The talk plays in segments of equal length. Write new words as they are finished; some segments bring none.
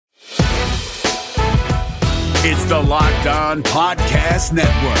It's the Locked On Podcast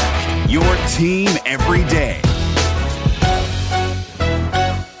Network, your team every day.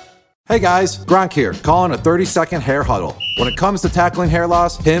 Hey guys, Gronk here, calling a 30-second hair huddle. When it comes to tackling hair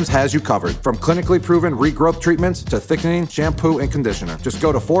loss, Hims has you covered. From clinically proven regrowth treatments to thickening, shampoo, and conditioner. Just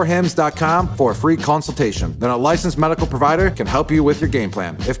go to 4hims.com for a free consultation. Then a licensed medical provider can help you with your game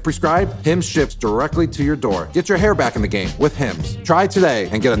plan. If prescribed, Hims ships directly to your door. Get your hair back in the game with Hims. Try today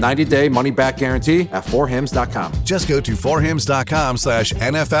and get a 90-day money-back guarantee at 4hims.com. Just go to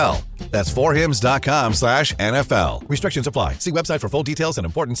 4hims.com/NFL. That's 4hims.com/NFL. Restrictions apply. See website for full details and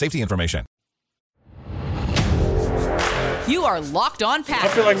important safety information. You are Locked On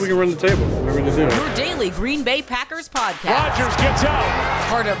Packers. I feel like we can run the table. We're going to do it. Your daily Green Bay Packers podcast. Rodgers gets out.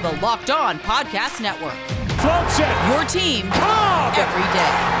 Part of the Locked On Podcast Network. Floats it. Your team every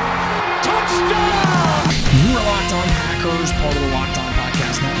day. Touchdown! You are Locked On Packers, part of the Locked On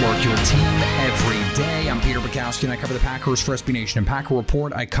Podcast Network, your team every day. I'm Peter Bukowski, and I cover the Packers for SB Nation and Packer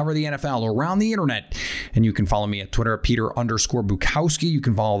Report. I cover the NFL around the internet, and you can follow me at Twitter at Peter_Bukowski. You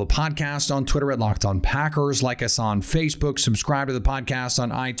can follow the podcast on Twitter at Locked On Packers. Like us on Facebook. Subscribe to the podcast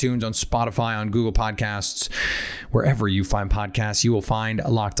on iTunes, on Spotify, on Google Podcasts. Wherever you find podcasts, you will find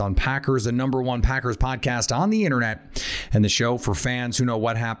Locked On Packers, the number one Packers podcast on the internet, and the show for fans who know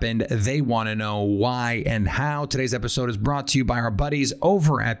what happened. They want to know why and how. Today's episode is brought to you by our buddies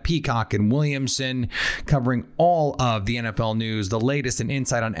over at Peacock and Williamson, covering all of the NFL news, the latest and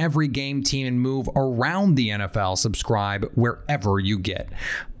insight on every game, team, and move around the NFL. Subscribe wherever you get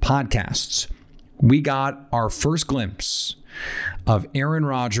podcasts. We got our first glimpse of Aaron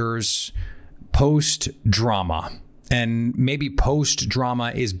Rodgers post-drama. And maybe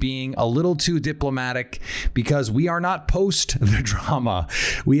post-drama is being a little too diplomatic, because we are not post the drama.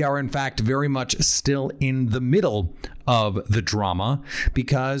 We are, in fact, very much still in the middle of the drama,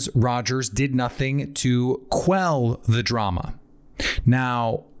 because Rodgers did nothing to quell the drama.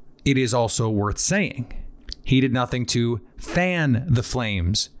 Now, it is also worth saying he did nothing to fan the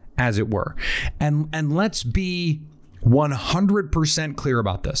flames, as it were. And let's be 100% clear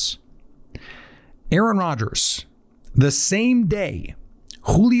about this. Aaron Rodgers, the same day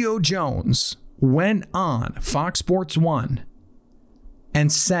Julio Jones went on Fox Sports 1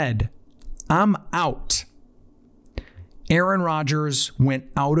 and said, "I'm out," Aaron Rodgers went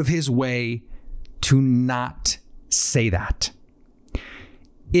out of his way to not say that.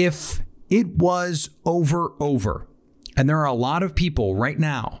 If it was over, and there are a lot of people right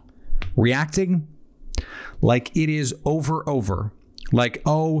now reacting like it is over, like,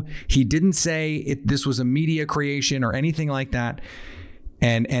 oh, he didn't say this was a media creation or anything like that,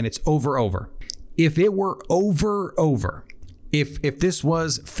 and it's over. If it were over, if this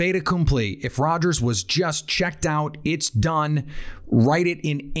was fait accompli, if Rodgers was just checked out, it's done, write it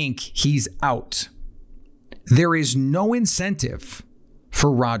in ink, he's out, there is no incentive for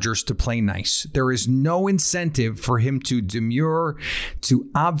Rodgers to play nice. There is no incentive for him to demur, to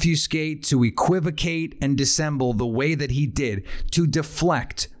obfuscate, to equivocate and dissemble the way that he did, to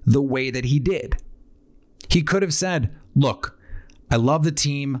deflect the way that he did. He could have said, look, I love the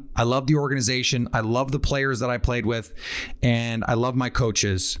team, I love the organization, I love the players that I played with, and I love my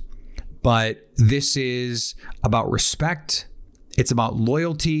coaches, but this is about respect, it's about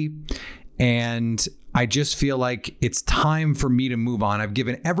loyalty, and I just feel like it's time for me to move on. I've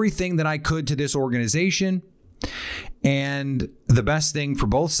given everything that I could to this organization, and the best thing for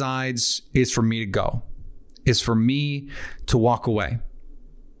both sides is for me to go, is for me to walk away.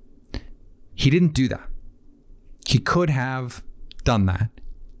 He didn't do that. He could have done that,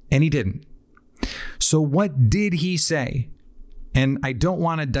 and he didn't. So what did he say? And I don't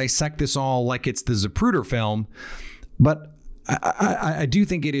want to dissect this all like it's the Zapruder film, but I do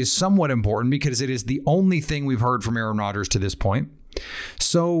think it is somewhat important, because it is the only thing we've heard from Aaron Rodgers to this point.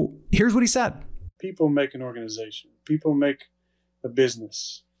 So here's what he said. People make an organization. People make a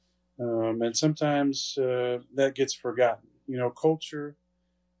business. And sometimes that gets forgotten. You know, culture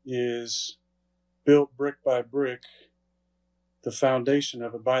is built brick by brick, the foundation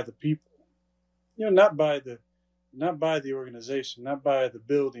of it by the people. You know, not by the organization, not by the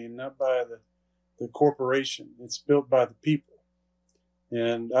building, not by the corporation. It's built by the people.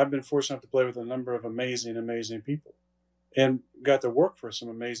 And I've been fortunate enough to play with a number of amazing people, and got to work for some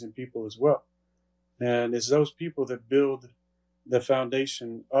amazing people as well. And it's those people that build the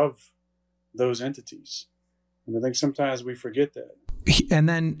foundation of those entities. And I think sometimes we forget that. And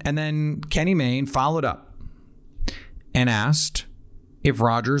then Kenny Mayne followed up and asked if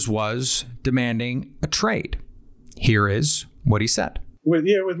Rodgers was demanding a trade. Here is what he said.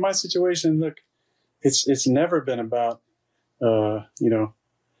 With my situation, look, it's never been about,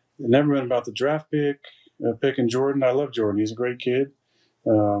 never been about the draft pick. picking Jordan. I love Jordan. He's a great kid.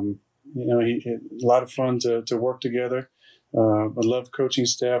 A lot of fun to work together. I love coaching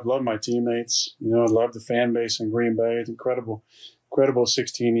staff, love my teammates. I love the fan base in Green Bay. It's incredible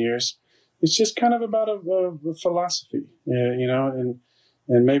 16 years. It's just kind of about a philosophy, and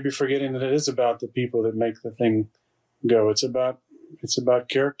maybe forgetting that it is about the people that make the thing go. It's about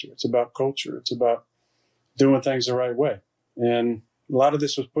character. It's about culture. It's about doing things the right way. And a lot of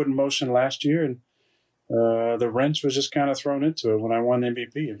this was put in motion last year, and the wrench was just kind of thrown into it when I won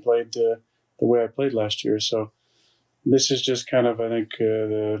MVP and played the way I played last year. So this is just kind of, I think,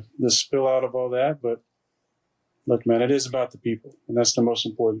 the spill out of all that. But look, man, it is about the people, and that's the most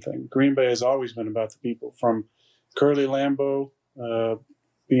important thing. Green Bay has always been about the people, from Curly Lambeau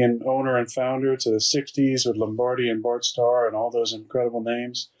being owner and founder to the 60s with Lombardi and Bart Starr and all those incredible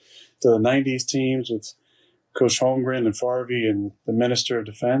names, to the 90s teams with Coach Holmgren and Farvey and the Minister of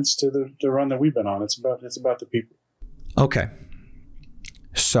Defense, to the run that we've been on. It's about the people. Okay.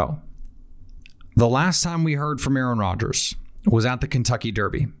 So the last time we heard from Aaron Rodgers was at the Kentucky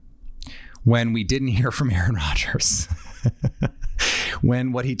Derby, when we didn't hear from Aaron Rodgers.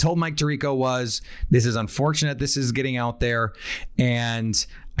 When what he told Mike Tirico was, this is unfortunate, this is getting out there, and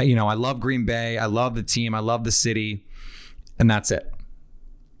I love Green Bay, I love the team, I love the city, and that's it.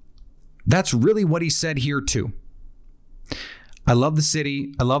 That's really what he said here too. I love the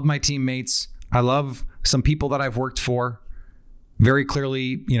city, I love my teammates, I love some people that I've worked for. Very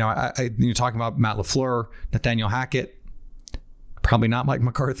clearly, you're talking about Matt LaFleur, Nathaniel Hackett, probably not Mike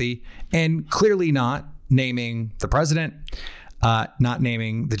McCarthy, and clearly not naming the president, not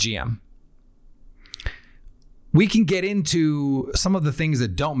naming the GM. We can get into some of the things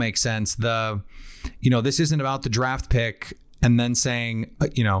that don't make sense. This isn't about the draft pick, and then saying,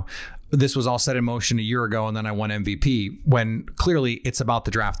 this was all set in motion a year ago and then I won MVP, when clearly it's about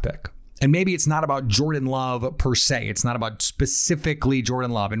the draft pick. And maybe it's not about Jordan Love per se. It's not about specifically Jordan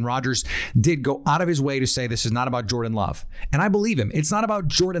Love. And Rodgers did go out of his way to say this is not about Jordan Love. And I believe him. It's not about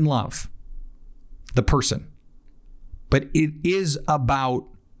Jordan Love, the person. But it is about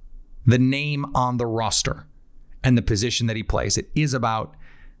the name on the roster and the position that he plays. It is about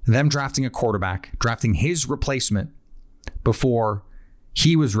them drafting a quarterback, drafting his replacement before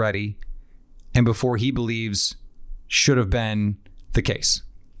he was ready and before he believes should have been the case.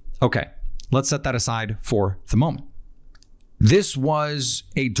 Okay, let's set that aside for the moment. This was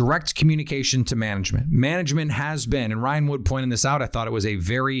a direct communication to management. Management has been, and Ryan Wood pointed this out, I thought it was a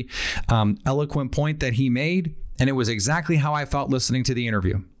very eloquent point that he made, and it was exactly how I felt listening to the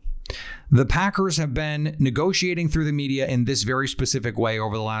interview. The Packers have been negotiating through the media in this very specific way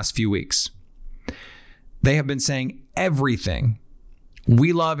over the last few weeks. They have been saying everything.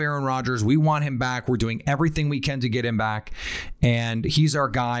 We love Aaron Rodgers. We want him back. We're doing everything we can to get him back. And he's our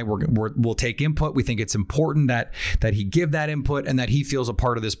guy. We'll take input. We think it's important that he give that input and that he feels a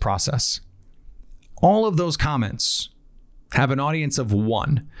part of this process. All of those comments have an audience of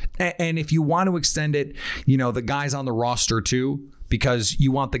one. And if you want to extend it, the guys on the roster too, because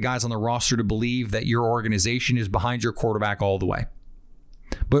you want the guys on the roster to believe that your organization is behind your quarterback all the way.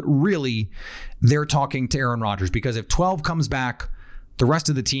 But really, they're talking to Aaron Rodgers, because if 12 comes back, the rest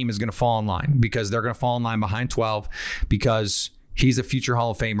of the team is going to fall in line, because they're going to fall in line behind 12, because he's a future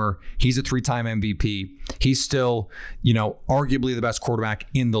Hall of Famer. He's a 3-time MVP. He's still, arguably the best quarterback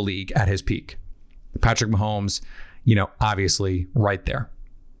in the league at his peak. Patrick Mahomes, obviously right there.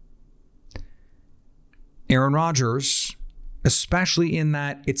 Aaron Rodgers, especially in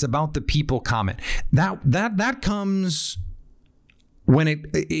that it's about the people comment. That comes when it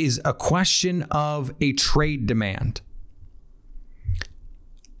is a question of a trade demand.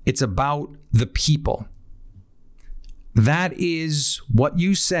 It's about the people. That is what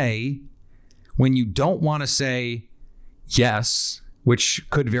you say when you don't want to say yes, which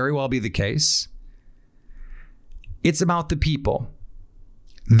could very well be the case. It's about the people.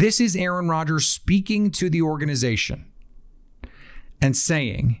 This is Aaron Rodgers speaking to the organization and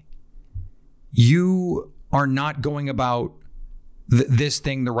saying, you are not going about this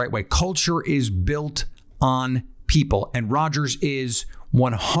thing the right way. Culture is built on people, and Rodgers is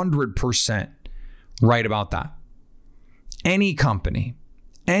 100% right about that. Any company,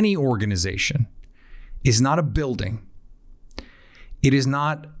 any organization is not a building. It is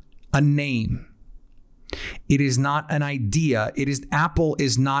not a name. It is not an idea. Apple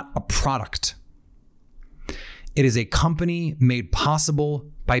is not a product. It is a company made possible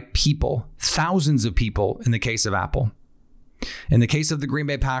by people, thousands of people in the case of Apple. In the case of the Green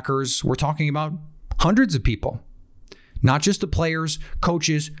Bay Packers, we're talking about hundreds of people. Not just the players,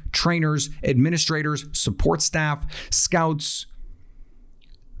 coaches, trainers, administrators, support staff, scouts,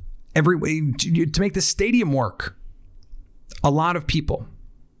 every way to make the stadium work. A lot of people.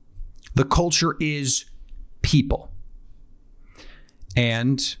 The culture is people.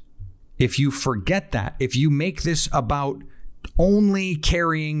 And if you forget that, if you make this about only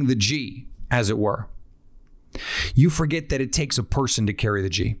carrying the G, as it were, you forget that it takes a person to carry the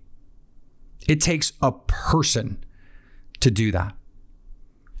G. It takes a person to do that.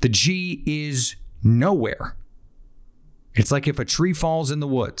 The G is nowhere. It's like if a tree falls in the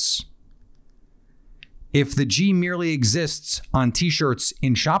woods. If the G merely exists on t-shirts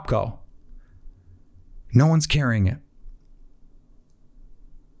in Shopko, no one's carrying it.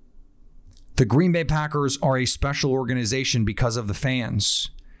 The Green Bay Packers are a special organization because of the fans,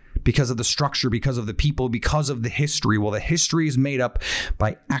 because of the structure, because of the people, because of the history. Well, the history is made up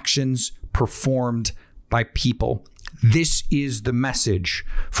by actions performed by people. This is the message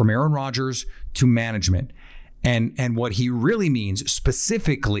from Aaron Rodgers to management. And what he really means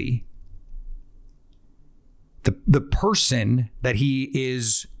specifically, the person that he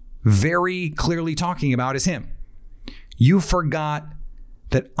is very clearly talking about is him. You forgot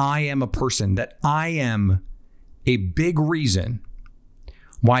that I am a person, that I am a big reason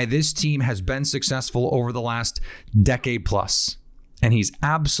why this team has been successful over the last decade plus. And he's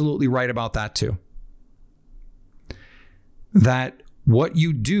absolutely right about that too. That what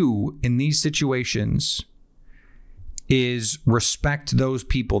you do in these situations is respect those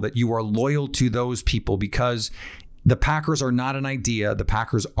people, that you are loyal to those people, because the Packers are not an idea. The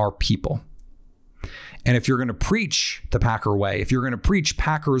Packers are people. And if you're going to preach the Packer way, if you're going to preach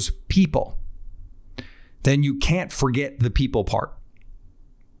Packers people, then you can't forget the people part.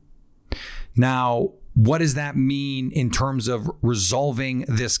 Now, what does that mean in terms of resolving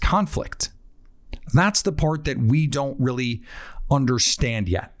this conflict? That's the part that we don't really understand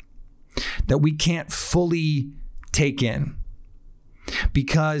yet, that we can't fully take in.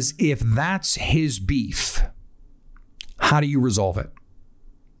 Because if that's his beef, how do you resolve it?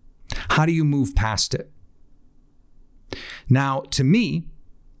 How do you move past it? Now, to me,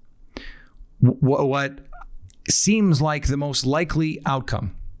 what seems like the most likely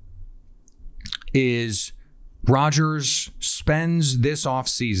outcome is Rodgers spends this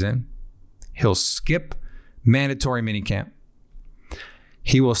offseason. He'll skip mandatory minicamp.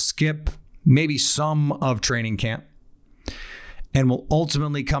 He will skip maybe some of training camp and will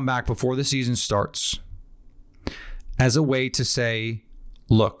ultimately come back before the season starts as a way to say,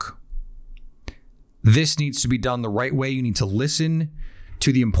 look, this needs to be done the right way. You need to listen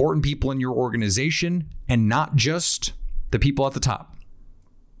to the important people in your organization and not just the people at the top.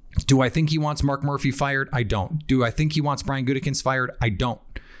 Do I think he wants Mark Murphy fired? I don't. Do I think he wants Brian Gutekunst fired? I don't.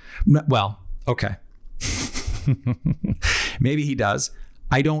 Well, okay. Maybe he does.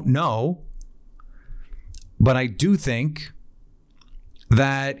 I don't know. But I do think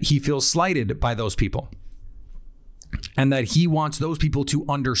that he feels slighted by those people and that he wants those people to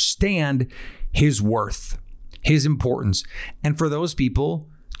understand his worth, his importance, and for those people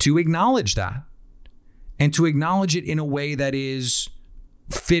to acknowledge that and to acknowledge it in a way that is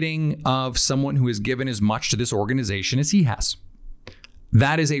fitting of someone who has given as much to this organization as he has.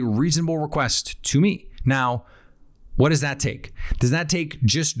 That is a reasonable request to me. Now, what does that take? Does that take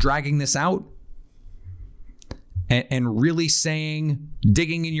just dragging this out and really saying,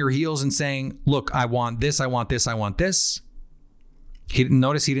 digging in your heels and saying, look, I want this, I want this, I want this? He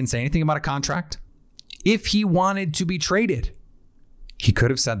didn't say anything about a contract. If he wanted to be traded, he could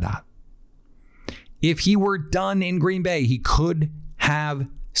have said that. If he were done in Green Bay, he could have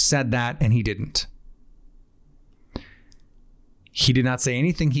said that, and he didn't. He did not say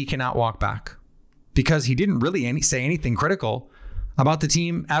anything he cannot walk back because he didn't really say anything critical about the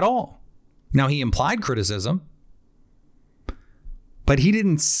team at all. Now, he implied criticism, but he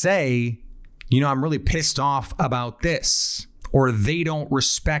didn't say, I'm really pissed off about this, or they don't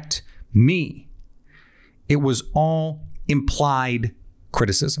respect me. It was all implied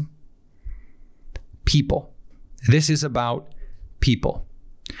criticism. People. This is about people.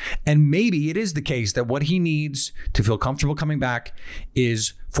 And maybe it is the case that what he needs to feel comfortable coming back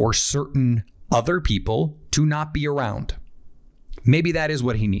is for certain other people to not be around. Maybe that is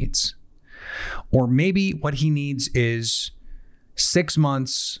what he needs. Or maybe what he needs is 6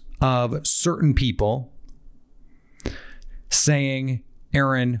 months of certain people saying,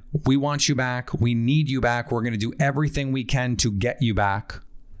 Aaron, we want you back. We need you back. We're going to do everything we can to get you back,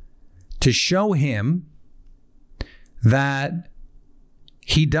 to show him that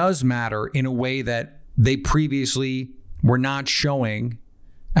he does matter in a way that they previously were not showing,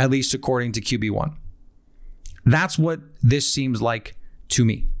 at least according to QB1. That's what this seems like to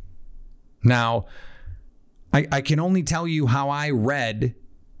me. Now, I can only tell you how I read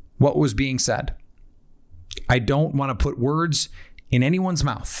what was being said. I don't want to put words in anyone's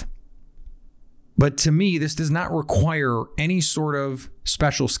mouth. But to me, this does not require any sort of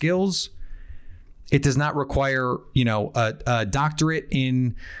special skills. It does not require, a doctorate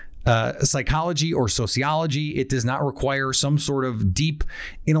in psychology or sociology. It does not require some sort of deep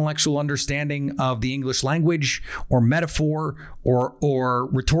intellectual understanding of the English language or metaphor or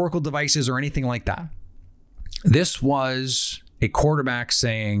rhetorical devices or anything like that. This was a quarterback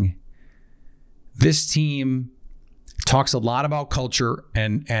saying, this team talks a lot about culture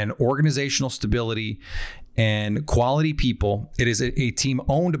and organizational stability and quality people. It is a team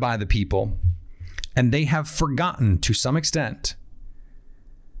owned by the people, and they have forgotten to some extent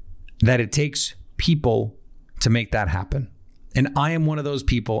that it takes people to make that happen. And I am one of those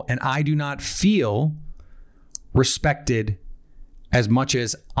people, and I do not feel respected as much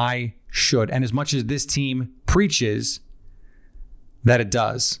as I should, and as much as this team preaches that it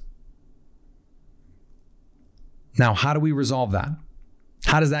does. Now, how do we resolve that?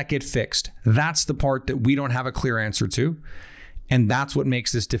 How does that get fixed? That's the part that we don't have a clear answer to, and that's what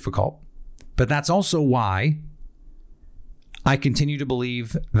makes this difficult. But that's also why I continue to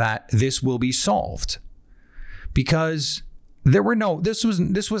believe that this will be solved, because this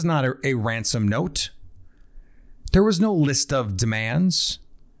was not a ransom note. There was no list of demands.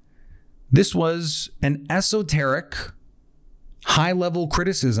 This was an esoteric, high-level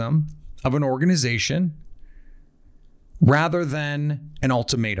criticism of an organization rather than an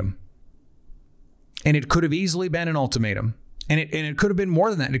ultimatum. And it could have easily been an ultimatum. And it could have been more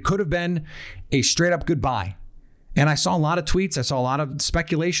than that. It could have been a straight up goodbye. And I saw a lot of tweets. I saw a lot of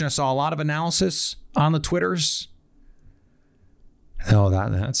speculation. I saw a lot of analysis on the Twitters. Oh,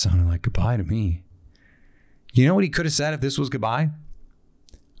 that sounded like goodbye to me. You know what he could have said if this was goodbye?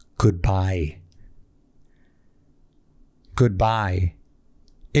 Goodbye. Goodbye.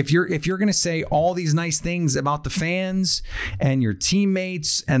 If you're going to say all these nice things about the fans and your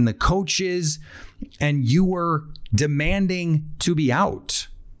teammates and the coaches, and you were demanding to be out,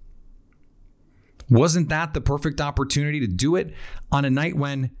 wasn't that the perfect opportunity to do it on a night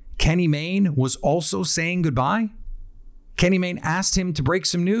when Kenny Mayne was also saying goodbye? Kenny Mayne asked him to break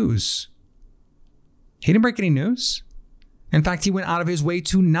some news. He didn't break any news. In fact, he went out of his way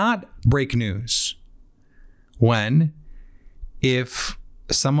to not break news. When, if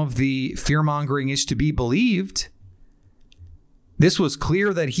some of the fear-mongering is to be believed, this was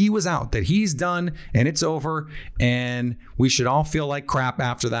clear that he was out, that he's done and it's over, and we should all feel like crap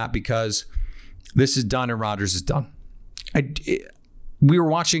after that because this is done and Rodgers is done. We were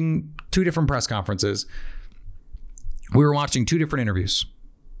watching two different press conferences. We were watching two different interviews.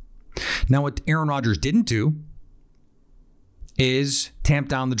 Now, what Aaron Rodgers didn't do is tamp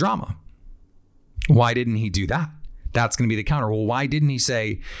down the drama. Why didn't he do that? That's going to be the counter. Well, why didn't he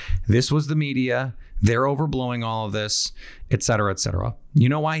say, this was the media, they're overblowing all of this, et cetera, et cetera? You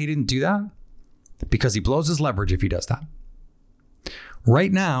know why he didn't do that? Because he blows his leverage if he does that.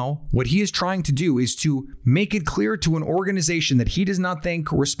 Right now, what he is trying to do is to make it clear to an organization that he does not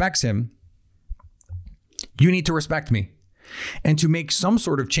think respects him, you need to respect me. And to make some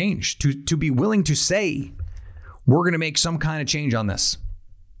sort of change, to be willing to say, we're going to make some kind of change on this.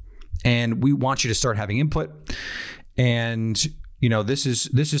 And we want you to start having input. And, this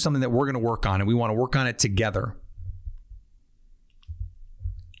is something that we're going to work on, and we want to work on it together.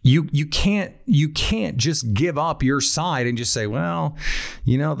 You can't just give up your side and just say, well,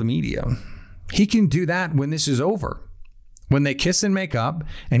 the media. He can do that when this is over. When they kiss and make up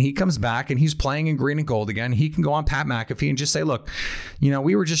and he comes back and he's playing in green and gold again, he can go on Pat McAfee and just say, look,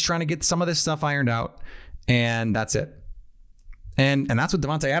 we were just trying to get some of this stuff ironed out, and that's it. And that's what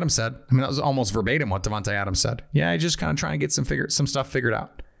Davante Adams said. I mean, that was almost verbatim what Davante Adams said. Yeah, just kind of trying to get some stuff figured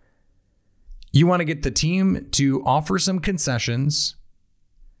out. You want to get the team to offer some concessions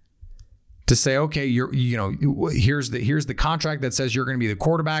to say, okay, here's the contract that says you're going to be the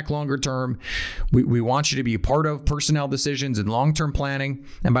quarterback longer term. We want you to be a part of personnel decisions and long-term planning.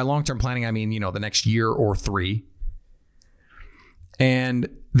 And by long-term planning, I mean, the next year or three. And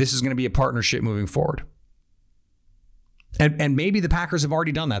this is going to be a partnership moving forward. And maybe the Packers have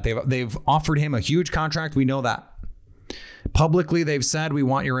already done that. They've offered him a huge contract. We know that. Publicly, they've said, we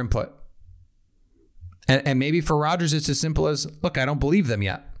want your input. And maybe for Rodgers, it's as simple as, look, I don't believe them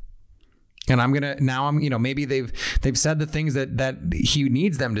yet. And maybe they've said the things that he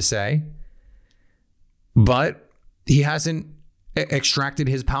needs them to say, but he hasn't extracted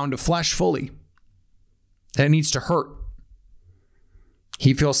his pound of flesh fully. And it needs to hurt.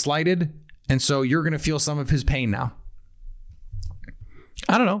 He feels slighted, and so you're going to feel some of his pain now.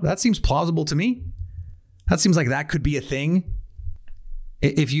 I don't know. That seems plausible to me. That seems like that could be a thing.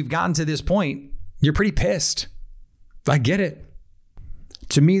 If you've gotten to this point, you're pretty pissed. I get it.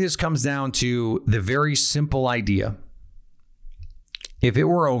 To me, this comes down to the very simple idea. If it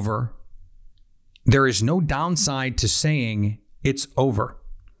were over, there is no downside to saying it's over.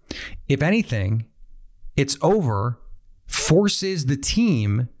 If anything, it's over forces the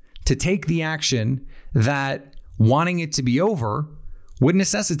team to take the action that wanting it to be over would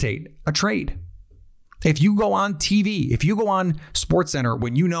necessitate a trade. If you go on TV, if you go on SportsCenter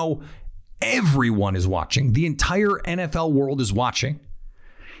when you know everyone is watching, the entire NFL world is watching,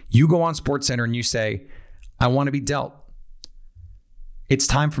 you go on SportsCenter and you say, I want to be dealt. It's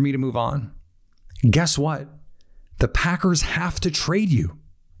time for me to move on. Guess what? The Packers have to trade you.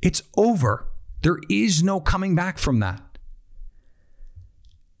 It's over. There is no coming back from that.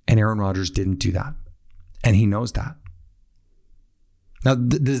 And Aaron Rodgers didn't do that. And he knows that. Now,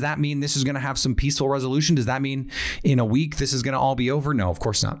 does that mean this is going to have some peaceful resolution? Does that mean in a week this is going to all be over? No, of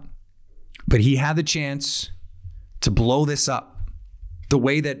course not. But he had the chance to blow this up the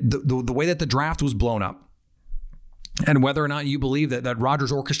way that the way that the draft was blown up. And whether or not you believe that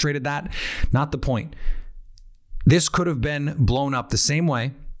Rodgers orchestrated that, not the point. This could have been blown up the same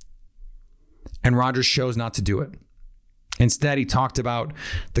way, and Rodgers chose not to do it. Instead, he talked about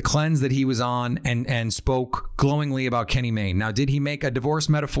the cleanse that he was on and spoke glowingly about Kenny Mayne. Now, did he make a divorce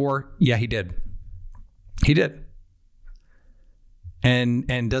metaphor? Yeah, he did. He did.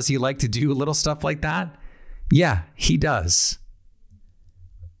 And does he like to do little stuff like that? Yeah, he does.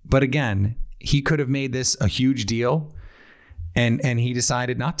 But again, he could have made this a huge deal, and he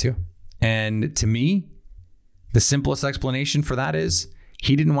decided not to. And to me, the simplest explanation for that is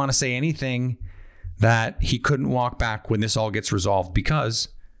he didn't want to say anything that he couldn't walk back when this all gets resolved, because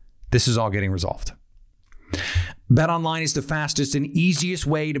this is all getting resolved. BetOnline is the fastest and easiest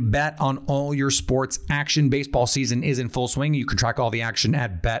way to bet on all your sports action. Baseball season is in full swing. You can track all the action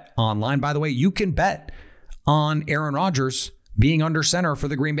at BetOnline. By the way, you can bet on Aaron Rodgers being under center for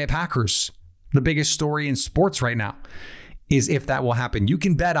the Green Bay Packers. The biggest story in sports right now is if that will happen. You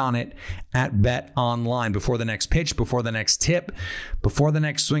can bet on it at BetOnline. Before the next pitch, before the next tip, before the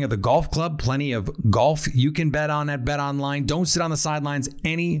next swing of the golf club, plenty of golf you can bet on at BetOnline. Don't sit on the sidelines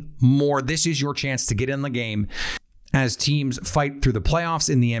anymore. This is your chance to get in the game as teams fight through the playoffs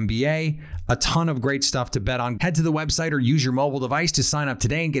in the NBA. A ton of great stuff to bet on. Head to the website or use your mobile device to sign up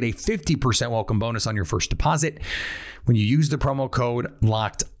today and get a 50% welcome bonus on your first deposit when you use the promo code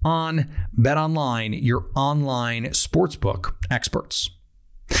LOCKEDON. BetOnline, your online sportsbook experts.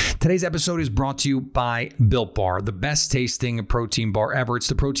 Today's episode is brought to you by Built Bar, the best tasting protein bar ever. It's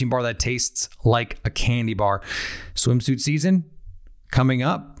the protein bar that tastes like a candy bar. Swimsuit season coming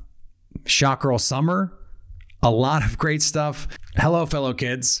up. Shot Girl summer. A lot of great stuff. Hello, fellow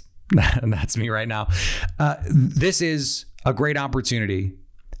kids. That's me right now. This is a great opportunity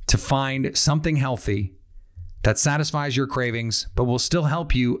to find something healthy that satisfies your cravings, but will still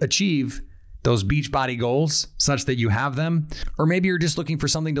help you achieve those beach body goals such that you have them. Or maybe you're just looking for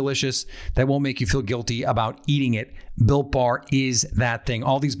something delicious that won't make you feel guilty about eating it. Built Bar is that thing.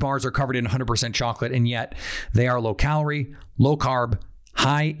 All these bars are covered in 100% chocolate, and yet they are low calorie, low carb,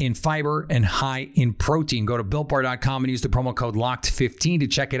 high in fiber, and high in protein. Go to BuiltBar.com and use the promo code LOCKED15 to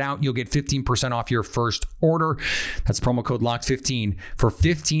check it out. You'll get 15% off your first order. That's promo code LOCKED15 for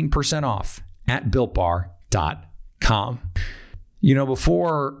 15% off at BuiltBar.com. You know,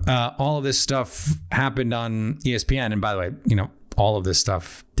 before all of this stuff happened on ESPN, and by the way, you know, all of this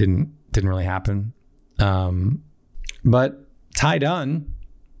stuff didn't really happen. But Ty Dunn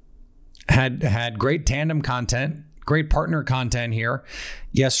had great tandem content, great partner content here.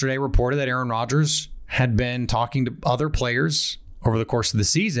 Yesterday reported that Aaron Rodgers had been talking to other players over the course of the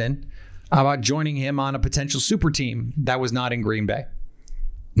season about joining him on a potential super team that was not in Green Bay.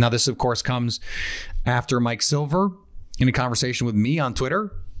 Now, this, of course, comes after Mike Silver, in a conversation with me on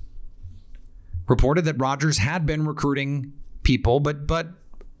Twitter, reported that Rodgers had been recruiting people, but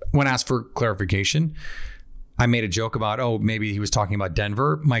when asked for clarification, I made a joke about, maybe he was talking about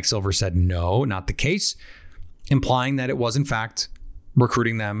Denver. Mike Silver said, no, not the case, implying that it was, in fact,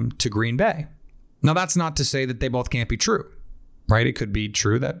 recruiting them to Green Bay. Now, that's not to say that they both can't be true, right? It could be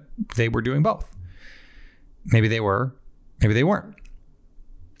true that they were doing both. Maybe they were, maybe they weren't.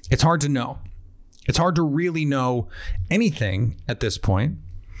 It's hard to know. It's hard to really know anything at this point.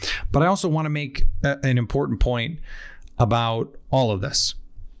 But I also want to make an important point about all of this.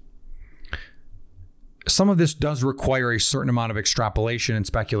 Some of this does require a certain amount of extrapolation and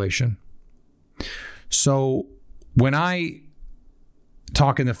speculation. So when I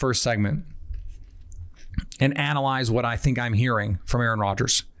talk in the first segment and analyze what I think I'm hearing from Aaron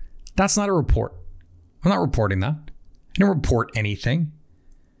Rodgers, that's not a report. I'm not reporting that. I don't report anything.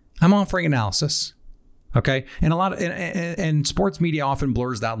 I'm offering analysis. Okay. And and sports media often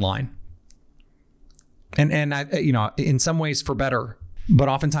blurs that line. And I, in some ways for better, but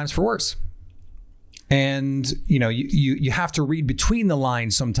oftentimes for worse. And, you have to read between the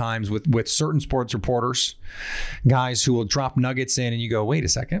lines sometimes with certain sports reporters, guys who will drop nuggets in and you go, wait a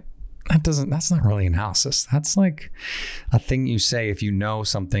second. That's not really analysis. That's like a thing you say if you know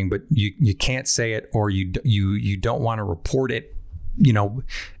something, but you can't say it, or you don't want to report it,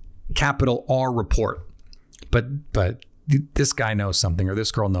 capital R report. But this guy knows something, or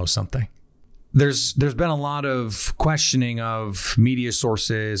this girl knows something. There's been a lot of questioning of media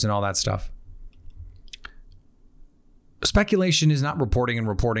sources and all that stuff. Speculation is not reporting, and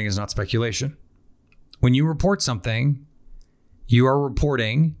reporting is not speculation. When you report something, you are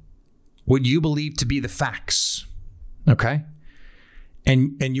reporting what you believe to be the facts. Okay?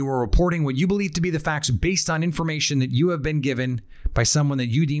 And you are reporting what you believe to be the facts based on information that you have been given by someone that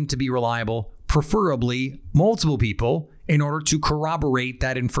you deem to be reliable, preferably multiple people, in order to corroborate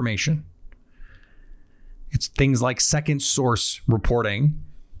that information. It's things like second source reporting,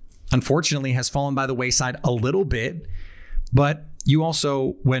 unfortunately, has fallen by the wayside a little bit. But you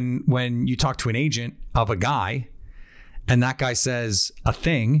also, when you talk to an agent of a guy, and that guy says a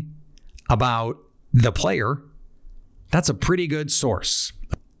thing about the player, that's a pretty good source.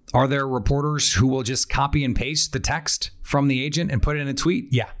 Are there reporters who will just copy and paste the text from the agent and put it in a tweet?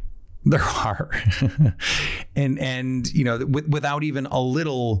 Yeah, there are. and without even a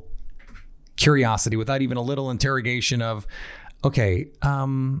little curiosity, without even a little interrogation of, okay,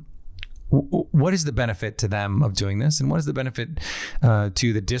 what is the benefit to them of doing this? And what is the benefit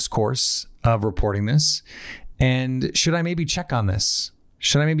to the discourse of reporting this? And should I maybe check on this?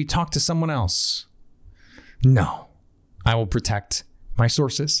 Should I maybe talk to someone else? No, I will protect my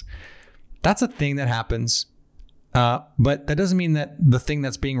sources. That's a thing that happens. But that doesn't mean that the thing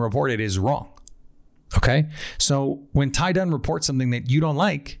that's being reported is wrong. Okay. So when Ty Dunn reports something that you don't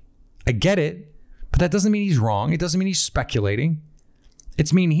like, I get it, but that doesn't mean he's wrong. It doesn't mean he's speculating.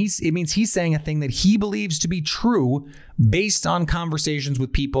 It means he's saying a thing that he believes to be true based on conversations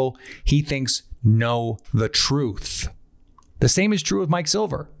with people he thinks know the truth. The same is true with Mike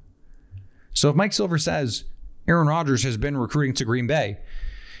Silver. So if Mike Silver says Aaron Rodgers has been recruiting to Green Bay,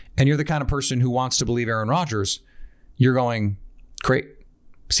 and you're the kind of person who wants to believe Aaron Rodgers, you're going, great.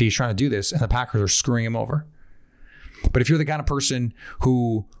 See, he's trying to do this, and the Packers are screwing him over. But if you're the kind of person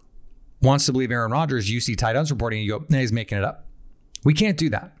who wants to believe Aaron Rodgers, you see Ty Dunn's reporting, and you go, nah, he's making it up. We can't do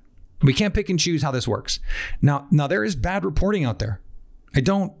that. We can't pick and choose how this works. Now there is bad reporting out there. I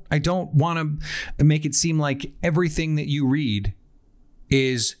don't want to make it seem like everything that you read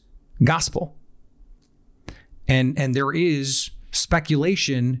is gospel. And there is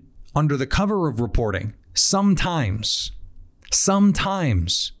speculation under the cover of reporting. Sometimes.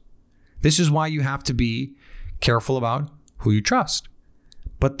 This is why you have to be careful about who you trust.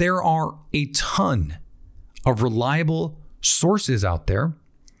 But there are a ton of reliable sources out there.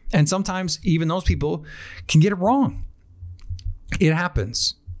 And sometimes even those people can get it wrong. It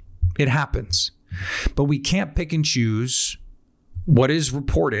happens. But we can't pick and choose what is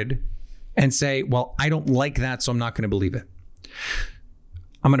reported and say, well, I don't like that, so I'm not going to believe it.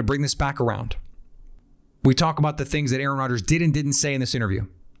 I'm going to bring this back around. We talk about the things that Aaron Rodgers did and didn't say in this interview.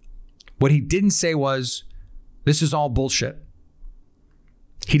 What he didn't say was, this is all bullshit.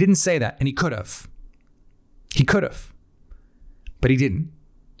 He didn't say that, and he could have. But he didn't.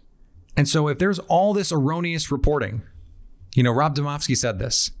 And so if there's all this erroneous reporting, Rob Domofsky said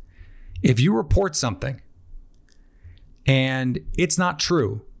this, if you report something and it's not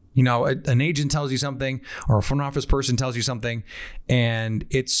true, an agent tells you something or a front office person tells you something and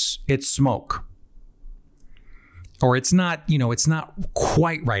it's smoke, or it's not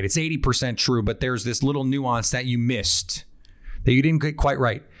quite right. It's 80% true, but there's this little nuance that you missed, that you didn't get quite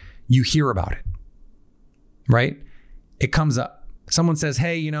right. You hear about it, right? It comes up. Someone says,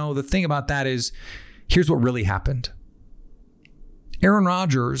 hey, the thing about that is, here's what really happened. Aaron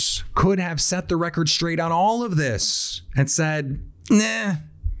Rodgers could have set the record straight on all of this and said, nah,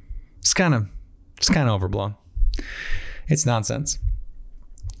 it's kind of overblown. It's nonsense.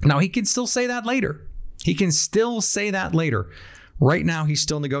 Now, he can still say that later. Right now, he's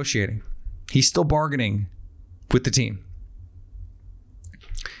still negotiating. He's still bargaining with the team.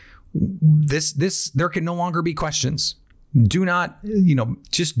 There can no longer be questions. Do not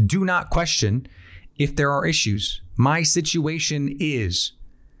question if there are issues. My situation is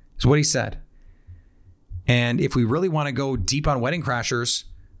what he said. And if we really want to go deep on Wedding Crashers,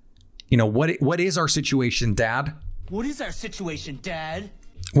 what is our situation, Dad? What is our situation, Dad?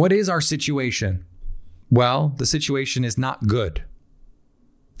 What is our situation? Well, the situation is not good.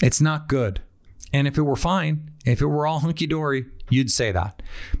 It's not good. And if it were fine, if it were all hunky-dory, you'd say that.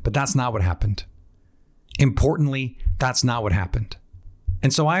 But that's not what happened. Importantly, that's not what happened.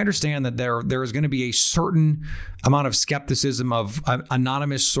 And so I understand that there is going to be a certain amount of skepticism of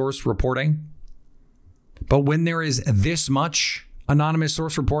anonymous source reporting. But when there is this much anonymous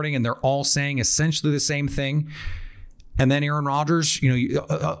source reporting and they're all saying essentially the same thing, and then Aaron Rodgers,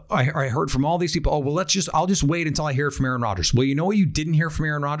 I heard from all these people, I'll just wait until I hear it from Aaron Rodgers. Well, you know what you didn't hear from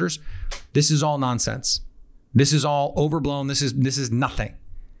Aaron Rodgers? This is all nonsense. This is all overblown. This is nothing.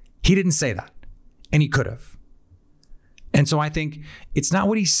 He didn't say that, and he could have. And so I think it's not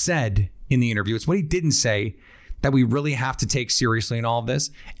what he said in the interview. It's what he didn't say that we really have to take seriously in all of this.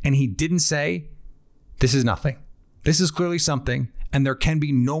 And he didn't say, this is nothing. This is clearly something, and there can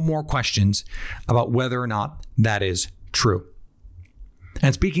be no more questions about whether or not that is true.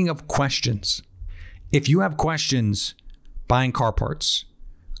 And speaking of questions, if you have questions buying car parts,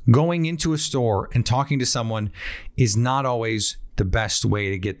 going into a store and talking to someone is not always the best way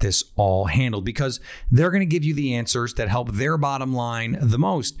to get this all handled, because they're going to give you the answers that help their bottom line the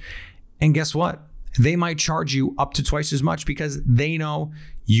most. And guess what? They might charge you up to twice as much because they know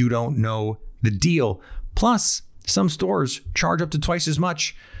you don't know the deal. Plus, some stores charge up to twice as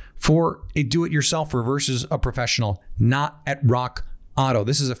much for a do-it-yourselfer versus a professional, not at Rock Auto.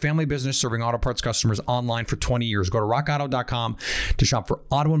 This is a family business serving auto parts customers online for 20 years. Go to rockauto.com to shop for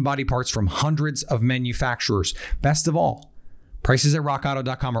auto and body parts from hundreds of manufacturers. Best of all, prices at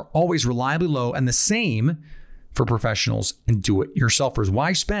rockauto.com are always reliably low, and the same for professionals and do-it-yourselfers.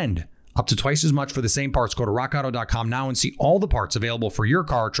 Why spend up to twice as much for the same parts? Go to rockauto.com now and see all the parts available for your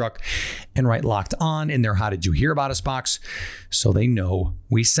car or truck, and write Locked On in their How Did You Hear About Us box so they know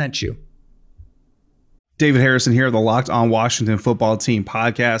we sent you. David Harrison here, the Locked On Washington Football Team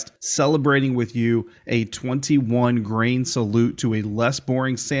podcast, celebrating with you a 21 grain salute to a less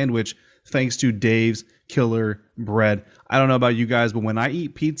boring sandwich thanks to Dave's Killer Bread. I don't know about you guys, but when I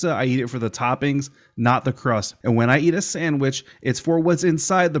eat pizza, I eat it for the toppings, not the crust. And when I eat a sandwich, it's for what's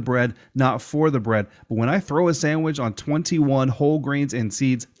inside the bread, not for the bread. But when I throw a sandwich on 21 whole grains and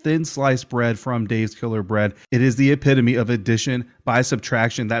seeds, thin sliced bread from Dave's Killer Bread, it is the epitome of addition by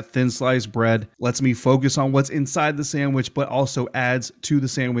subtraction. That thin sliced bread lets me focus on what's inside the sandwich, but also adds to the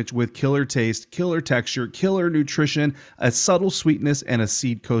sandwich with killer taste, killer texture, killer nutrition, a subtle sweetness, and a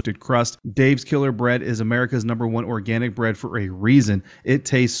seed-coated crust. Dave's Killer Bread is America's #1 organic bread for a reason. It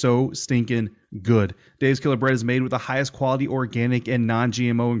tastes so stinking good. Dave's Killer Bread is made with the highest quality organic and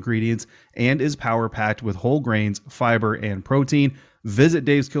non-GMO ingredients and is power-packed with whole grains, fiber, and protein. Visit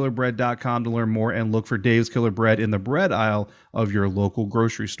daveskillerbread.com to learn more and look for Dave's Killer Bread in the bread aisle of your local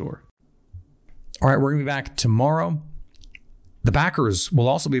grocery store. All right, we're going to be back tomorrow. The Packers will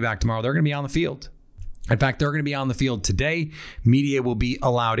also be back tomorrow. They're going to be on the field. In fact, they're going to be on the field today. Media will be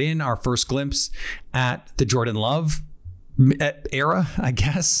allowed in. Our first glimpse at the Jordan Love era, I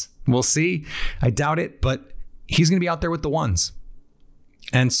guess. We'll see. I doubt it, but he's going to be out there with the ones.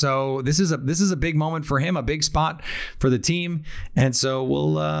 And so this is a big moment for him, a big spot for the team. And so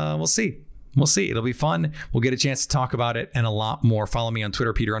we'll see. We'll see. It'll be fun. We'll get a chance to talk about it and a lot more. Follow me on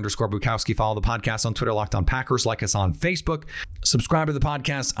Twitter, Peter_Bukowski. Follow the podcast on Twitter, Locked On Packers. Like us on Facebook. Subscribe to the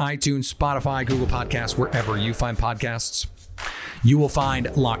podcast, iTunes, Spotify, Google Podcasts, wherever you find podcasts. You will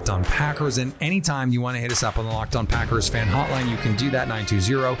find Locked On Packers. And anytime you want to hit us up on the Locked On Packers fan hotline, you can do that,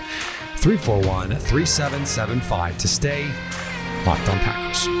 920-341-3775, to stay Locked On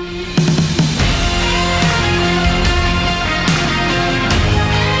Packers.